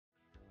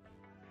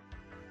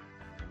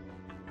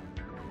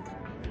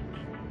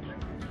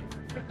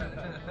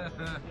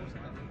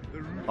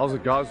How's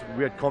it, guys?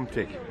 We're at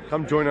Comtech.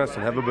 Come join us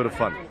and have a bit of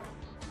fun.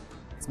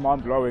 It's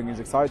mind-blowing, it's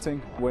exciting.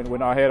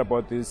 When I heard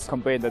about this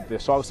campaign that the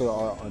Sharks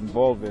are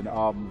involved in,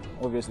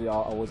 obviously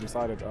I was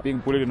excited. Being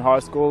bullied in high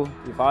school,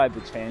 if I had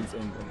the chance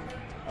and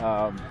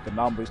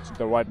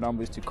the right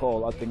numbers to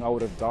call, I think I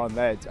would have done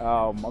that.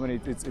 I mean,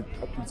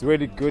 it's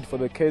really good for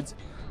the kids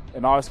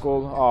in high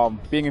school.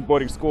 Being in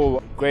boarding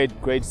school, grade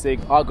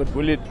 6, I got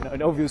bullied,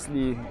 and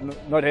obviously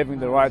not having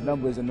the right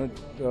numbers and not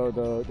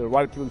the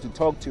right people to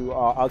talk to,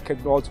 I kept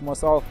it all to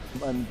myself.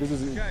 And this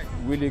is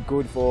really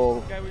good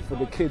for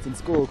the kids in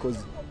school,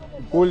 because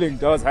bullying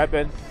does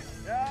happen.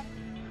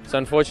 So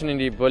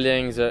unfortunately,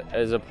 bullying is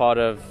a part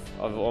of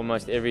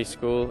almost every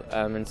school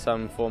in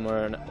some form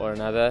or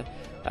another.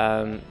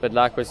 But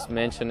like was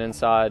mentioned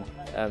inside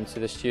to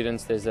the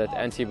students, there's that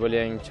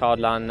anti-bullying child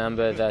line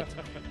number that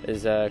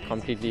is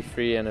completely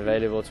free and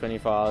available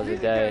 24 hours a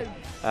day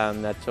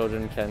that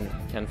children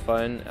can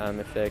phone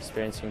if they're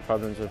experiencing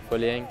problems with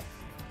bullying.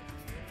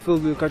 I feel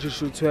the country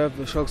should have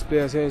the Sharks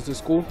players here at the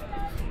school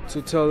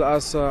to tell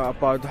us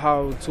about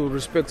how to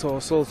respect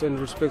ourselves and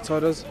respect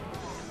others.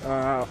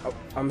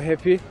 I'm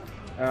happy,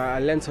 I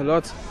learned a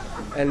lot,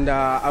 and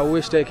I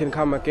wish they can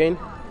come again.